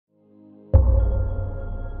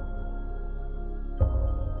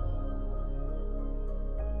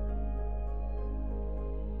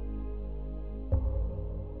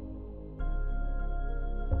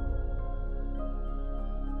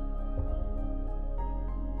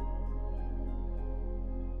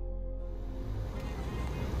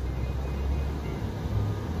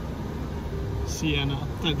Sienna. I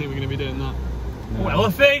don't think we're going to be doing that. No. Oh,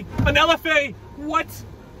 LFA! An LFA! What?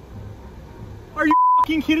 Are you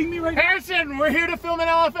fucking kidding me right now? Harrison, we're here to film an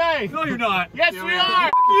LFA! No, you're not. Yes, we are!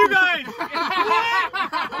 Fuck you guys! What?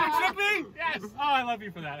 You tricked me? Yes! Oh, I love you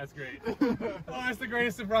for that. That's great. Oh, that's the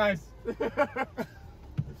greatest surprise.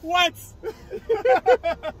 What?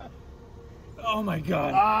 Oh my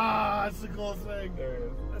god. Ah, that's the coolest thing. There it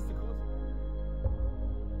is. That's the coolest thing.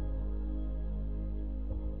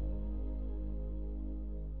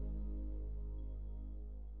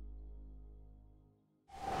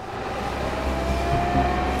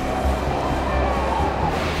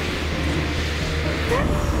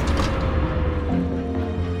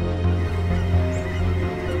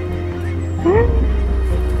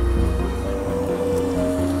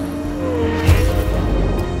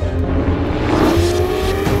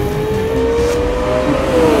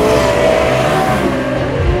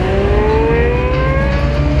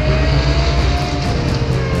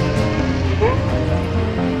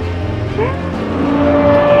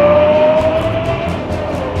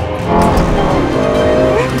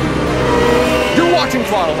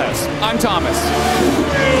 Throttle House. I'm Thomas.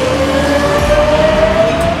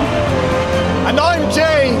 And I'm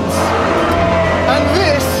James. And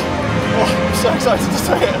this, oh, I'm so excited to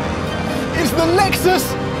say it, is the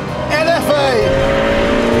Lexus LFA.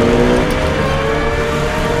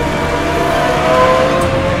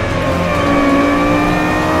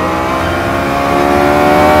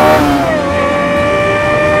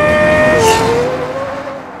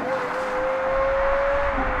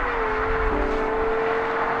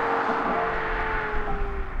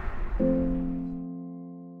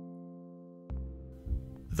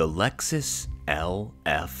 The Lexus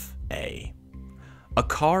LFA. A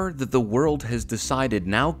car that the world has decided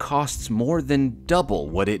now costs more than double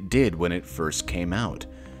what it did when it first came out.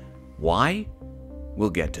 Why? We'll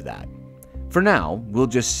get to that. For now, we'll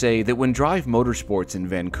just say that when Drive Motorsports in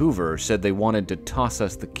Vancouver said they wanted to toss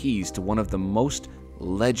us the keys to one of the most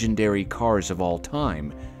legendary cars of all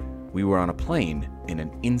time, we were on a plane in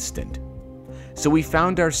an instant. So we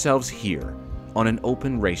found ourselves here, on an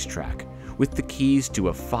open racetrack, with the keys to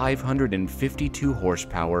a 552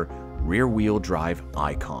 horsepower rear-wheel drive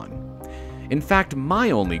icon. In fact, my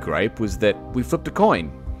only gripe was that we flipped a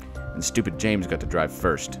coin, and stupid James got to drive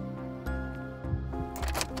first.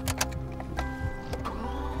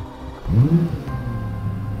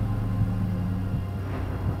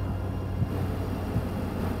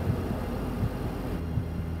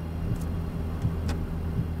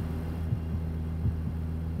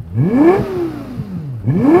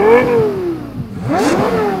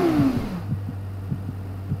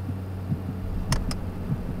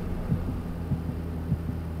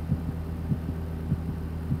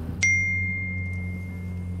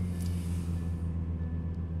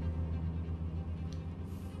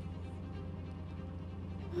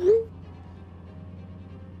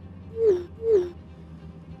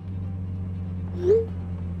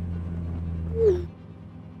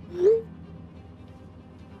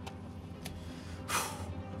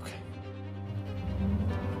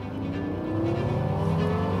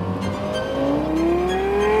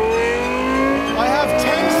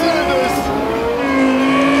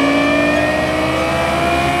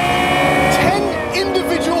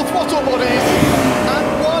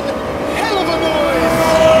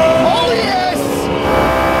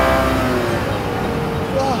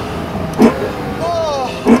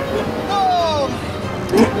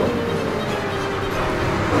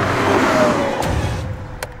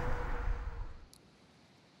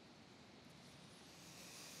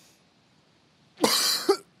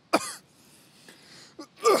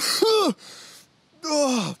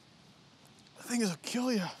 Oh, that thing will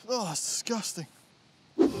kill you. Oh, that's disgusting.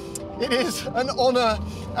 It is an honor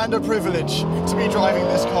and a privilege to be driving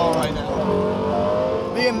this car right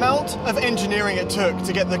now. The amount of engineering it took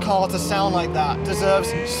to get the car to sound like that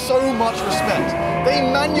deserves so much respect. They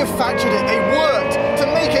manufactured it, they worked to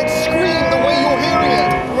make it scream the way you're hearing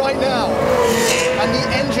it right now. And the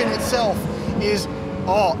engine itself is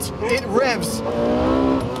art. It revs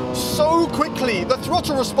so quickly. The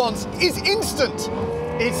throttle response is instant.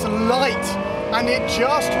 It's light and it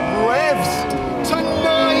just revs to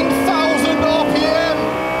 9,000 RPM.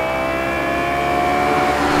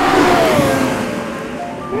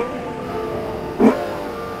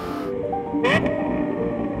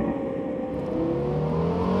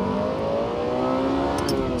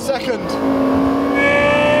 Second.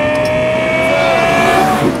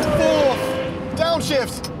 Third. Fourth.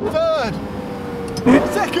 Downshift. Third.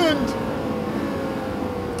 Second.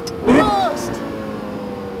 First.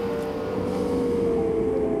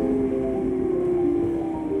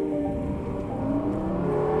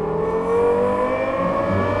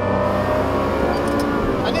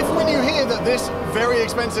 very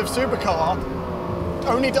expensive supercar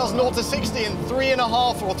only does 0 to 60 in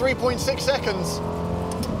 3.5 or 3.6 seconds.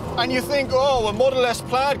 And you think, oh, a Model S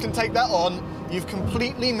Plaid can take that on. You've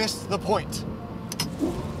completely missed the point.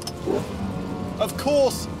 Of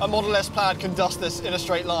course, a Model S Plaid can dust this in a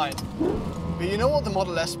straight line. But you know what the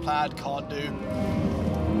Model S Plaid can't do?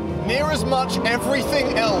 Near as much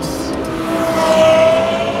everything else.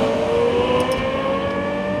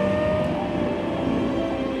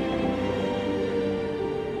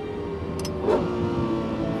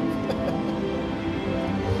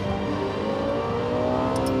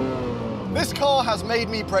 This car has made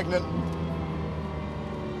me pregnant.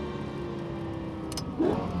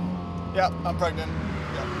 Yep, I'm pregnant.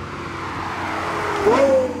 Yep.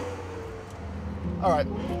 All right,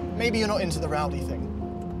 maybe you're not into the rowdy thing.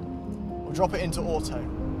 We'll drop it into auto.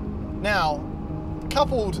 Now,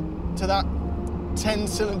 coupled to that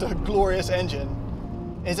 10-cylinder glorious engine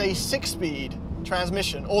is a 6-speed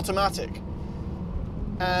transmission, automatic.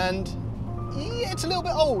 And yeah, it's a little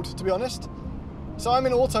bit old, to be honest. So I'm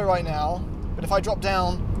in auto right now, but if I drop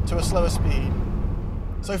down to a slower speed,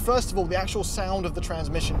 so first of all, the actual sound of the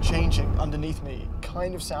transmission changing underneath me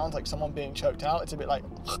kind of sounds like someone being choked out. It's a bit like,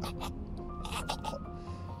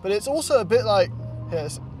 but it's also a bit like,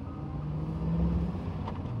 here's,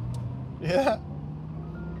 yeah.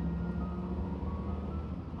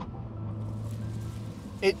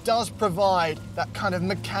 It does provide that kind of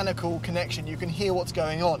mechanical connection. You can hear what's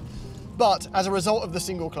going on. But as a result of the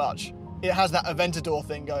single clutch, it has that Aventador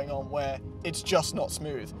thing going on where it's just not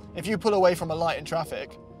smooth. If you pull away from a light in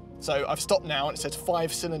traffic, so I've stopped now and it says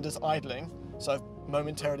 5 cylinders idling, so I've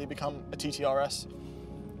momentarily become a TTRS.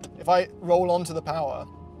 If I roll onto the power,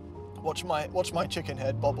 watch my chicken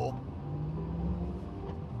head bobble.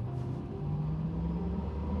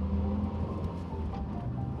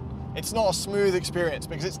 It's not a smooth experience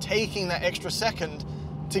because it's taking that extra second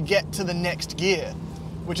to get to the next gear,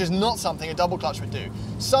 which is not something a double clutch would do.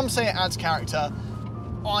 Some say it adds character.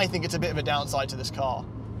 I think it's a bit of a downside to this car.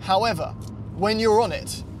 However, when you're on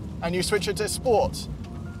it and you switch it to sport,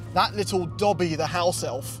 that little Dobby the house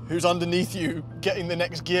elf who's underneath you getting the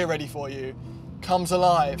next gear ready for you comes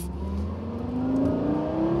alive.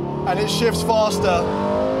 And it shifts faster.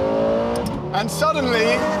 And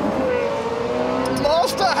suddenly,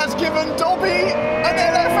 Master has given Dobby an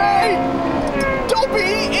LFA!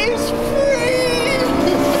 Dobby is free!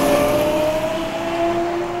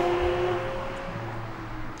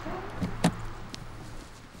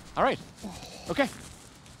 All right. Okay.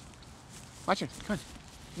 Watch it. Come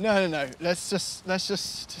on. No. Let's just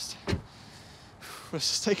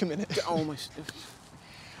take a minute. Oh my.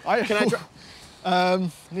 Can I I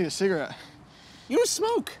need a cigarette. You don't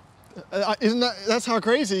smoke. That's how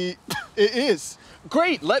crazy it is.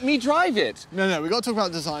 Great. Let me drive it. No. We got to talk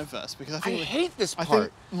about design first because I hate this part. I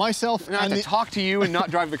think myself I have to talk to you and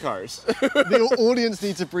not drive the cars. The audience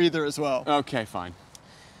needs a breather as well. Okay, fine.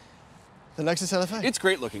 The Lexus LFA. It's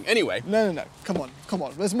great looking. Anyway. No. Come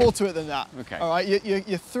on. There's more to it than that. Okay. All right.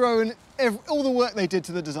 You're throwing all the work they did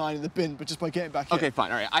to the design in the bin, but just by getting back in. Okay,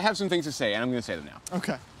 fine. All right. I have some things to say, and I'm going to say them now.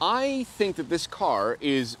 Okay. I think that this car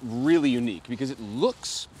is really unique because it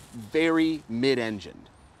looks very mid-engined,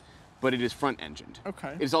 but it is front-engined.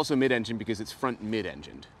 Okay. It is also mid-engined because it's front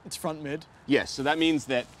mid-engined. It's front mid. Yes, so that means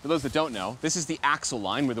that, for those that don't know, this is the axle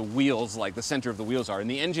line where the wheels, like the center of the wheels are,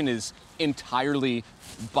 and the engine is entirely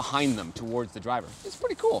behind them towards the driver. It's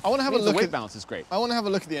pretty cool. I want to have a look. The weight balance is great. I want to have a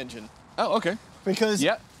look at the engine. Oh, okay. Because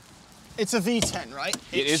yeah, it's a V10, right?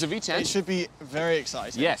 It is a V10. It should be very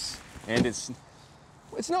exciting. Yes, and it's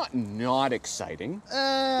not exciting.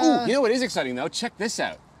 Ooh, you know what is exciting though? Check this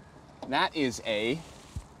out. That is a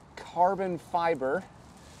carbon fiber,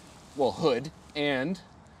 well, hood, and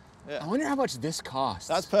I wonder how much this costs.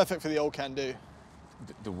 That's perfect for the old can do.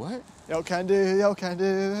 The what? The old can do, the old can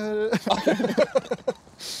do.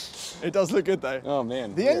 It does look good though. Oh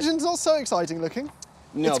man. The engine's not so exciting looking.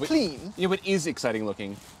 No, it's clean. Yeah, what is exciting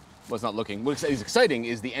looking, well, it's not looking. What is exciting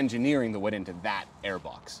is the engineering that went into that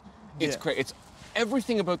airbox. It's great. It's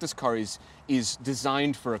everything about this car is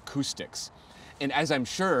designed for acoustics. And as I'm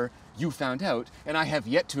sure you found out, and I have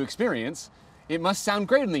yet to experience, it must sound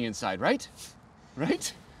great on the inside, right?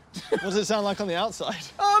 Right? What does it sound like on the outside?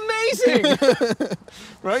 Amazing!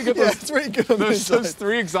 Right? Yeah, it's really good on the inside. Those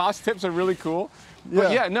 3 exhaust tips are really cool. Yeah.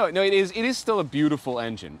 But yeah, no, it is still a beautiful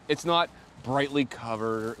engine. It's not brightly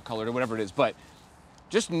colored or whatever it is, but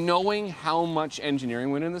just knowing how much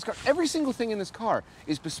engineering went in this car, every single thing in this car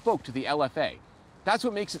is bespoke to the LFA. That's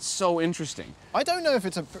what makes it so interesting. I don't know if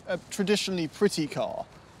it's a traditionally pretty car.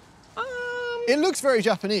 It looks very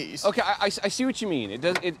Japanese. Okay, I see what you mean.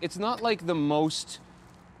 It's not like the most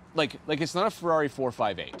like it's not a Ferrari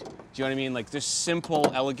 458. Do you know what I mean? Like there's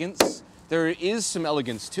simple elegance. There is some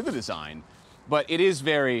elegance to the design, but it is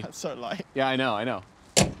very. That's so light. Yeah, I know.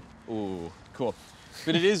 Ooh, cool.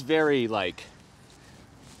 But it is very like.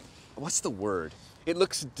 What's the word? It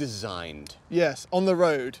looks designed. Yes, on the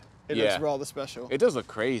road, it Yeah. looks rather special. It does look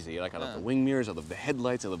crazy. Like I love the wing mirrors. I love the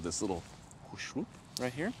headlights. I love this little whoosh whoop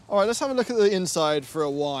right here. All right, let's have a look at the inside for a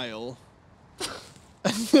while.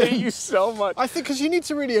 Thank you so much. I think because you need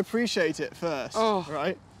to really appreciate it first,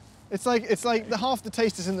 right? It's like the half the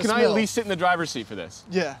taste is in the Can smell. I at least sit in the driver's seat for this?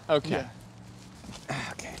 Yeah. Okay.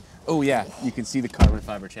 Yeah. Okay. Oh yeah, you can see the carbon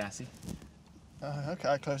fiber chassis. Okay,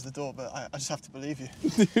 I closed the door, but I just have to believe you.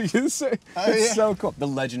 It's yeah. so cool. The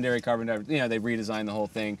legendary carbon fiber. You know, they redesigned the whole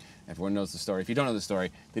thing. Everyone knows the story. If you don't know the story,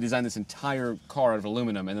 they designed this entire car out of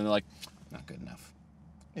aluminum, and then they're like, not good enough.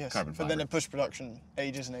 Yes, Carbon but then fiber. in push production,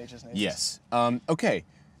 ages and ages and ages. Yes. Okay.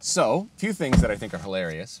 So, a few things that I think are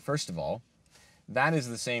hilarious. First of all, that is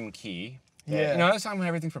the same key. Yeah. You know, I was talking about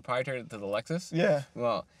everything proprietary to the Lexus. Yeah.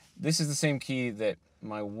 Well, this is the same key that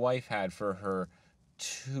my wife had for her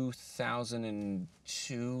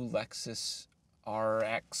 2002 Lexus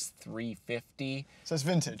RX 350. So it's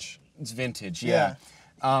vintage. It's vintage, yeah.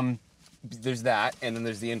 There's that, and then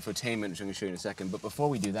there's the infotainment, which I'm going to show you in a second. But before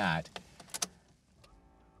we do that,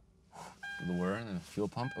 the lure and the fuel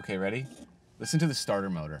pump. Okay, ready? Listen to the starter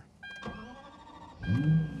motor.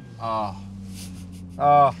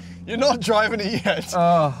 You're not driving it yet.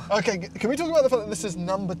 Okay, can we talk about the fact that this is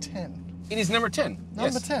number 10? It is number 10.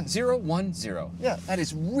 Number Yes. 10. 010. Yeah. That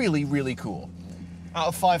is really, really cool. Out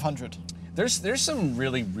of 500. There's some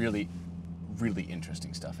really, really, really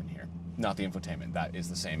interesting stuff in here. Not the infotainment. That is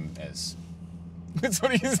the same as. It's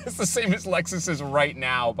the same as Lexus is right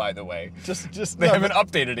now, by the way. Just They haven't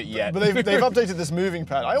updated it yet. But they've updated this moving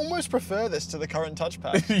pad. I almost prefer this to the current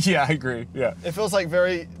touchpad. Yeah, I agree. Yeah. It feels like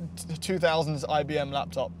very 2000s IBM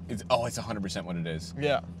laptop. It's 100% what it is.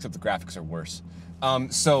 Yeah. Except the graphics are worse.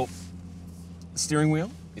 So, the steering wheel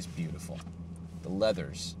is beautiful. The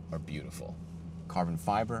leathers are beautiful. Carbon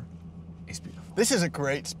fiber is beautiful. This is a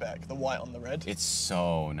great spec, the white on the red. It's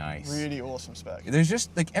so nice. Really awesome spec. There's just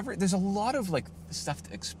like there's a lot of like stuff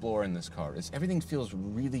to explore in this car. Everything feels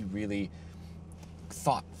really, really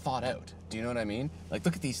thought out. Do you know what I mean? Like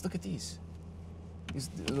look at these. Look at these.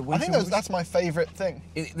 I think that's my favorite thing.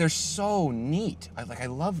 They're so neat. I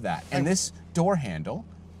love that. And this door handle,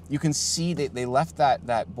 you can see they left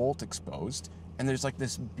that bolt exposed, and there's like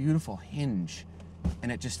this beautiful hinge, and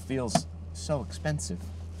it just feels so expensive.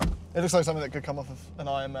 It looks like something that could come off of an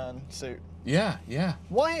Iron Man suit. Yeah, yeah.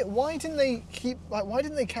 Why didn't they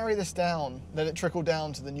carry this down? Let it trickle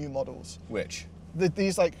down to the new models. Which?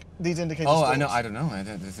 These indicators. Oh, I know. I don't know.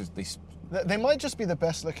 They might just be the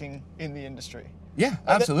best looking in the industry. Yeah,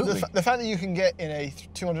 absolutely. The fact that you can get in a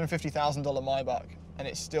 $250,000 Maybach and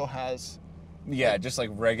it still has Yeah, just like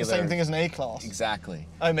regular. the same thing as an A-Class. Exactly.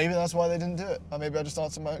 Oh, maybe that's why they didn't do it. Or maybe I just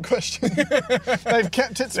answered my own question. They've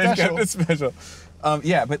kept it special. They've kept it special.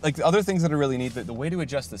 Yeah, but like the other things that are really neat, the way to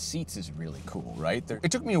adjust the seats is really cool, right?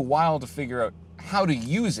 It took me a while to figure out how to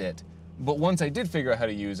use it, but once I did figure out how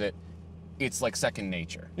to use it, it's like second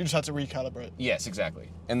nature. You just had to recalibrate. Yes, exactly.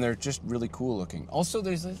 And they're just really cool looking. Also,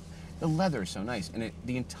 there's the leather is so nice, and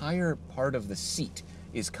the entire part of the seat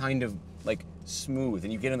is kind of like smooth,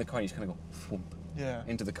 and you get in the car and you just kind of go Yeah.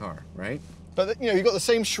 into the car, right? But you've got the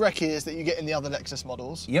same Shrek ears that you get in the other Lexus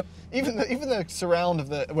models. Yep. Even the surround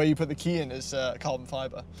of where you put the key in is carbon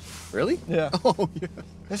fiber. Really? Yeah. Oh, yeah.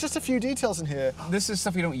 There's just a few details in here. This is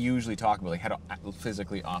stuff we don't usually talk about, like how to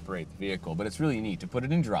physically operate the vehicle, but it's really neat. To put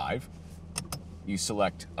it in drive, you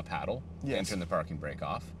select a paddle and turn the parking brake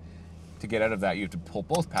off. To get out of that, you have to pull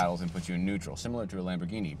both paddles and put you in neutral, similar to a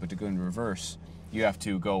Lamborghini. But to go in reverse, you have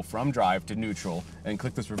to go from drive to neutral and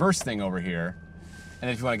click this reverse thing over here. And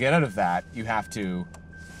if you want to get out of that, you have to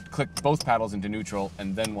click both paddles into neutral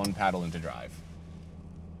and then one paddle into drive.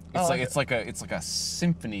 It's like a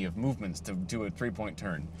symphony of movements to do a 3-point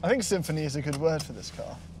turn. I think symphony is a good word for this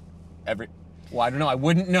car. Well, I don't know. I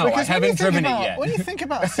wouldn't know. Because I haven't driven it yet. When you think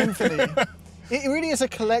about a symphony, it really is a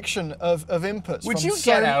collection of inputs. Would from you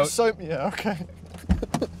get out? Yeah, okay.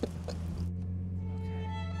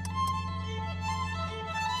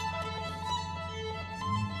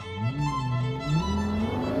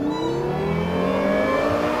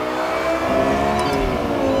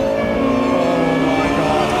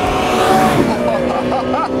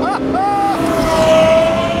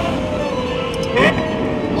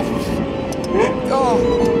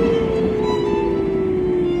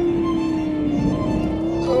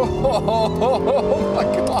 Oh my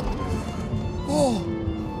God.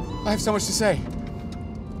 Oh, I have so much to say.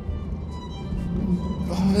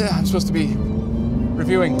 Oh, yeah. I'm supposed to be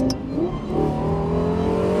reviewing.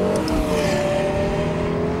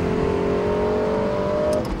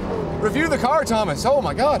 Review the car, Thomas. Oh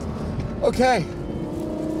my God. Okay.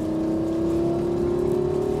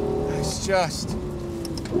 It's just,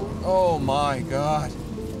 oh my God.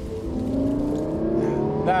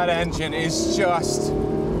 That engine is just,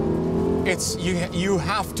 it's, you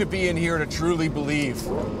have to be in here to truly believe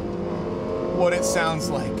what it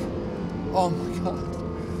sounds like. Oh my God.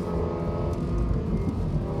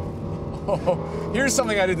 Oh, here's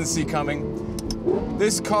something I didn't see coming.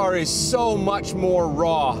 This car is so much more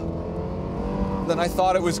raw than I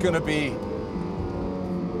thought it was gonna be.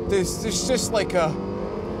 There's just like a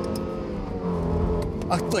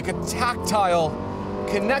tactile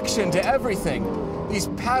connection to everything. These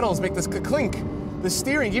paddles make this clink. The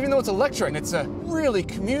steering, even though it's electric, and it's a really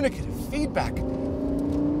communicative feedback.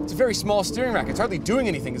 It's a very small steering rack. It's hardly doing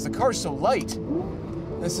anything because the car's so light.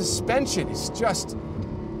 The suspension is just,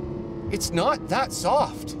 it's not that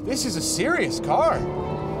soft. This is a serious car.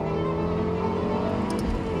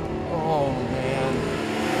 Oh man.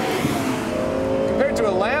 Compared to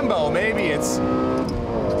a Lambo, maybe it's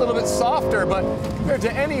a little bit softer, but compared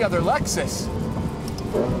to any other Lexus.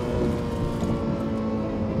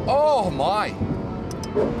 Oh my.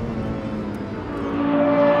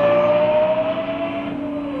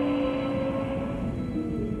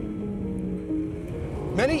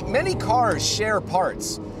 Many cars share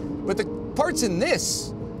parts, but the parts in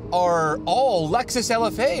this are all Lexus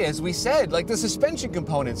LFA, as we said. Like the suspension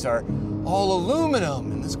components are all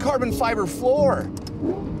aluminum and this carbon fiber floor.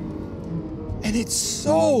 And it's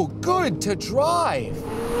so good to drive.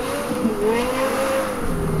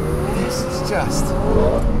 This is just...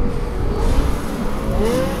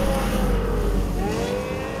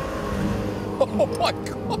 Oh my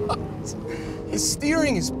God. His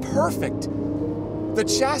steering is perfect. The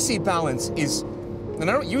chassis balance is, and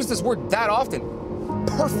I don't use this word that often,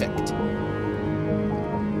 perfect.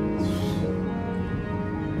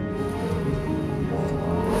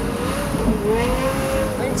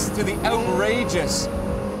 Thanks to the outrageous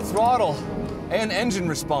throttle and engine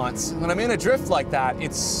response. When I'm in a drift like that,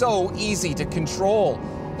 it's so easy to control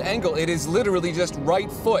the angle. It is literally just right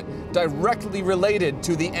foot directly related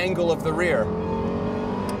to the angle of the rear.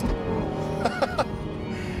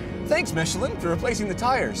 Thanks, Michelin, for replacing the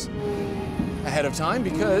tires ahead of time,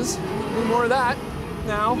 because no more of that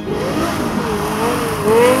now.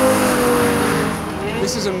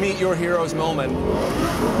 This is a meet your heroes moment.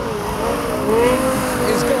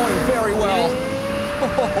 It's going very well.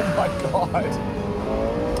 Oh my God.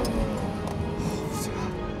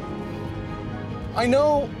 I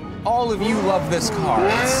know all of you love this car.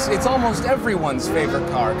 It's almost everyone's favorite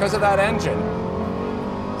car because of that engine.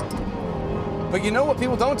 But you know what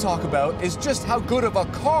people don't talk about is just how good of a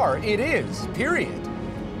car it is, period.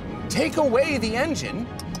 Take away the engine.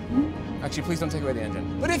 Actually, please don't take away the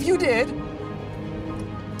engine. But if you did,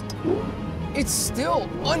 it's still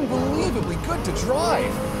unbelievably good to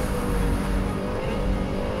drive.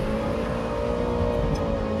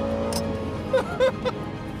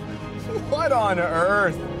 What on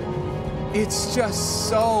earth? It's just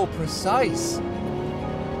so precise.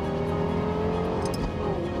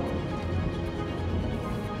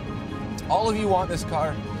 All of you want this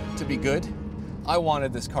car to be good. I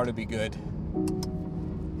wanted this car to be good.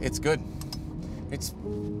 It's good. It's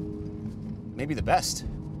maybe the best.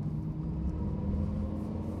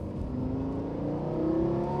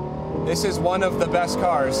 This is one of the best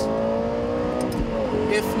cars,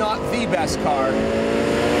 if not the best car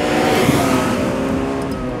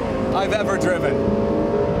I've ever driven.